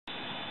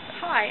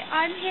Hi,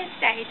 I'm here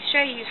today to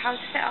show you how to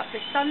set up the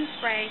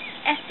Sunspray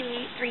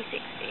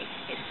SE360.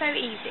 It's so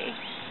easy.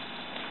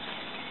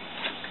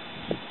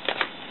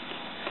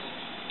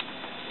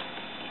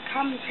 It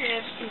comes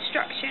with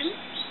instructions,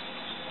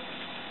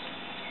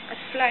 a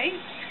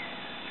float,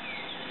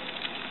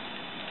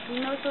 some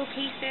nozzle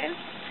pieces,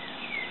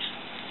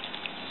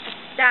 a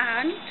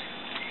stand,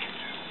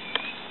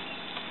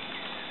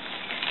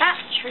 a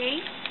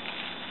battery,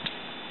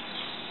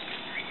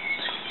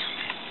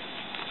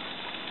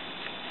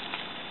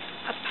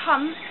 a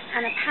pump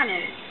and a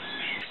panel.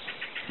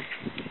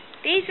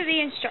 These are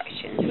the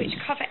instructions which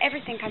cover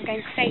everything I'm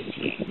going to say to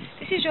you.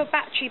 This is your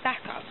battery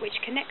backup which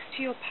connects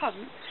to your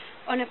pump.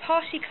 On a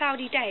partially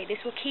cloudy day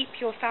this will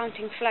keep your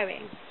fountain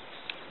flowing.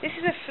 This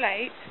is a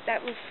float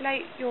that will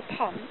float your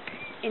pump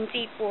in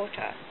deep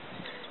water.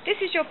 This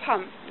is your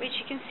pump which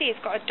you can see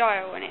has got a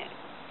dial on it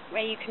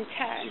where you can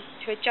turn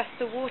to adjust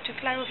the water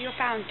flow of your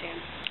fountain.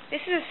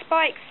 This is a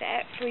spike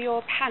set for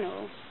your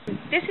panel.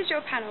 This is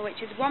your panel which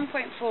is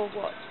 1.4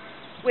 watts,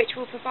 which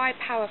will provide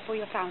power for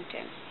your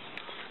fountain.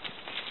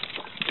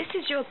 This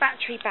is your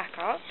battery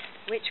backup,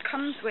 which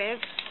comes with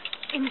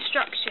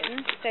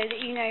instructions so that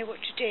you know what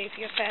to do for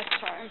your first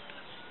time.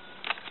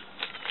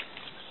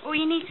 All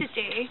you need to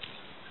do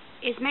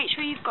is make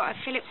sure you've got a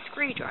Phillips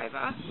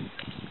screwdriver.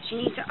 So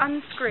you need to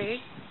unscrew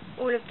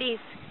all of these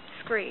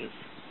screws,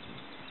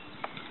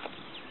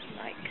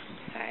 like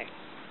so.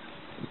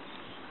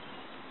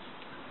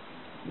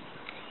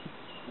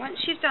 Once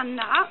you've done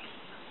that,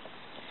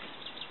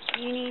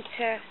 you need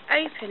to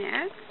open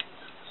it,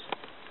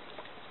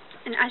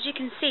 and as you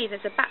can see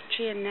there's a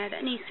battery in there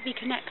that needs to be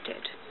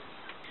connected.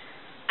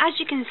 As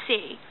you can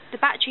see, the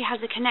battery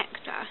has a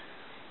connector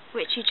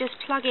which you just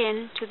plug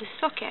in to the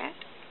socket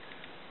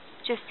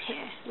just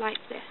here, like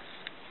this.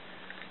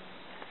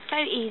 So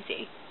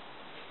easy.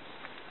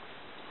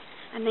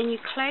 And then you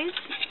close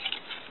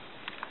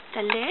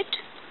the lid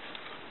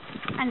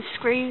and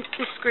screw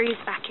the screws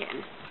back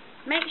in.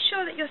 Make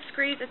sure that your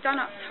screws are done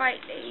up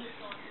tightly.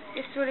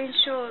 This will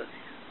ensure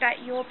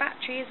that your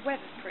battery is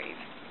weatherproof.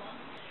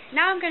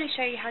 Now I'm going to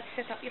show you how to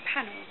set up your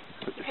panel.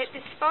 You put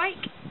the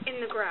spike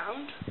in the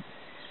ground,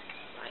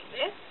 like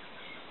this.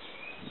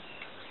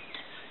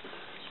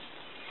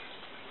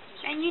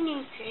 Then you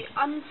need to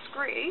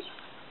unscrew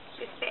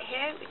this bit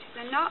here, which is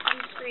the nut.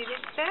 Unscrew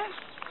this bit,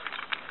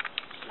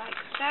 like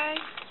so.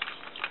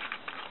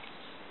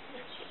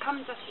 It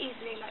comes off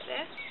easily like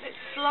this. It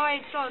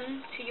slides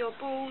on to your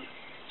ball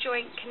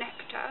joint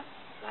connector,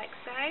 like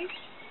so.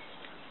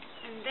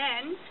 And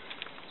then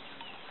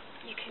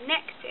you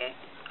connect it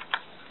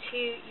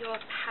to your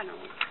panel,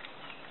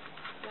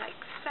 like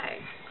so.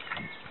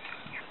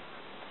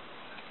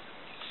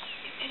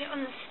 You put it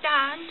on the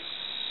stand.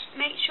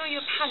 Make sure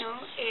your panel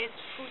is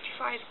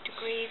 45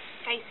 degrees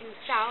facing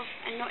south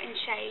and not in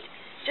shade,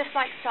 just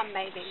like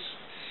sunbathing.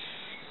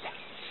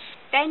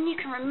 Then you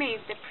can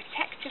remove the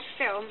protective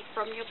film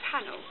from your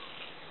panel.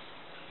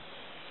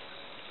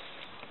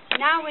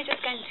 Now we're just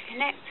going to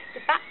connect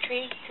the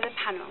battery to the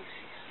panel.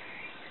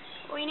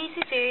 All you need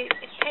to do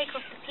is take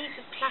off the piece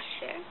of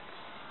plastic,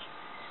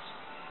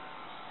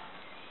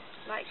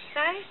 like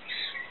so,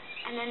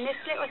 and then this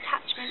little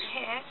attachment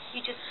here, you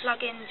just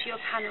plug into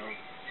your panel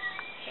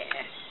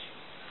here,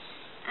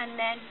 and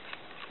then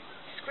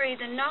screw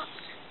the nut,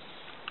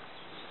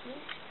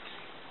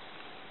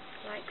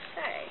 like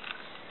so,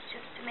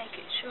 just to make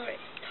it sure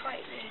it's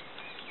tightly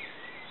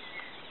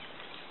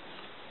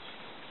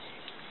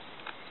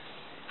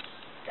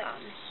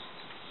done.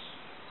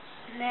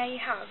 And there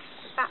you have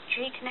the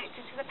battery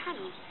connected to the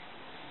panel.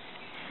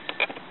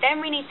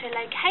 Then we need to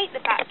locate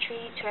the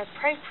battery to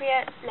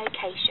appropriate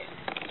location.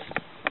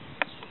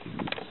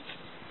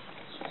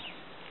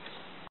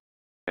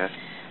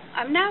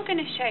 I'm now going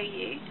to show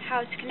you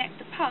how to connect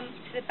the pump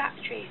to the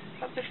battery,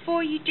 but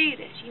before you do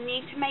this you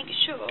need to make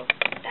sure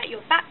that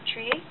your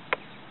battery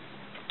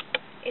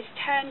is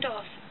turned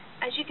off.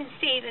 As you can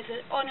see there's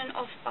an on and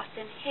off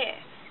button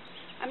here.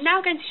 I'm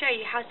now going to show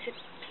you how to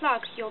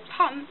plug your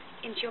pump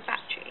into your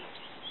battery.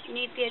 You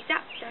need the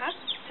adapter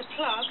to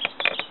plug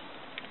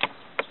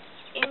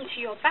into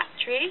your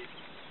battery,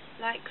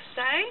 like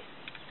so,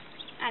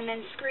 and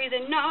then screw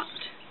the nut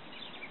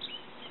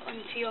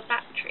onto your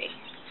battery,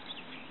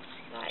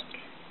 like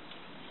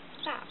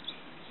that.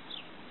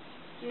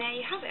 And there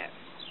you have it.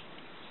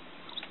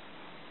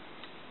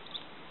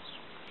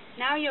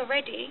 Now you're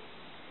ready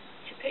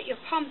to put your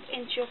pump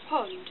into your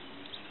pond.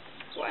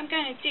 What I'm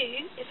going to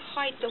do is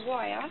hide the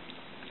wire.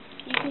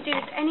 You can do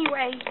this any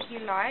way you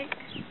like.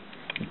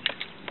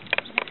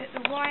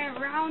 Put the wire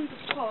around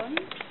the pond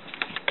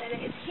so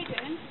that it's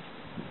hidden,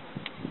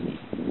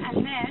 and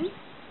then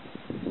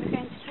we're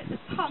going to put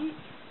the pump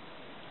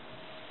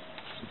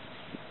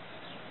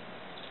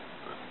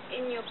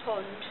in your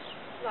pond,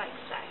 like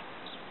so.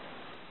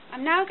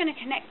 I'm now going to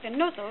connect the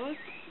nozzles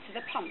to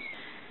the pump.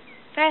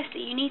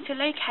 Firstly, you need to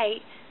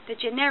locate the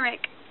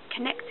generic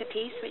connector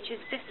piece, which is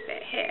this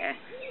bit here.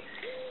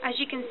 As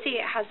you can see,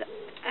 it has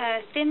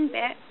a thin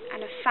bit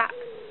and a fat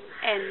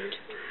end.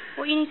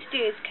 What you need to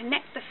do is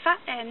connect the fat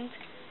end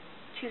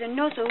to the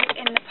nozzle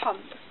in the pump,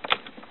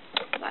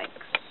 like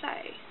so.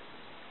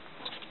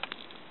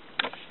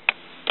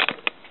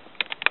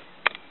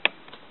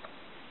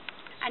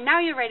 And now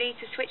you're ready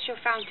to switch your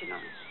fountain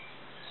on.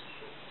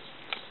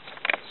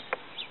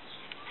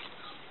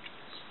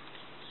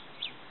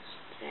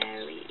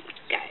 There we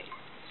go.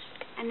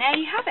 And there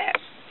you have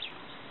it.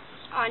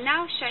 I'll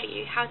now show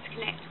you how to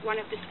connect one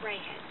of the spray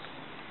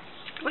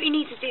heads. What you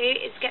need to do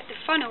is get the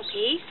funnel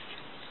piece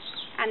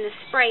and the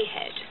spray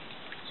head.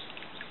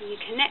 You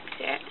connect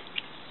it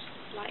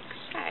like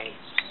so.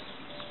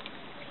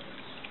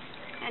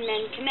 And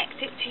then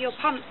connect it to your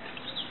pump.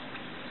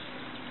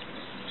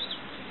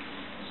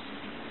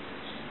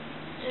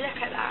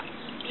 Look at that.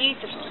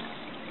 Beautiful.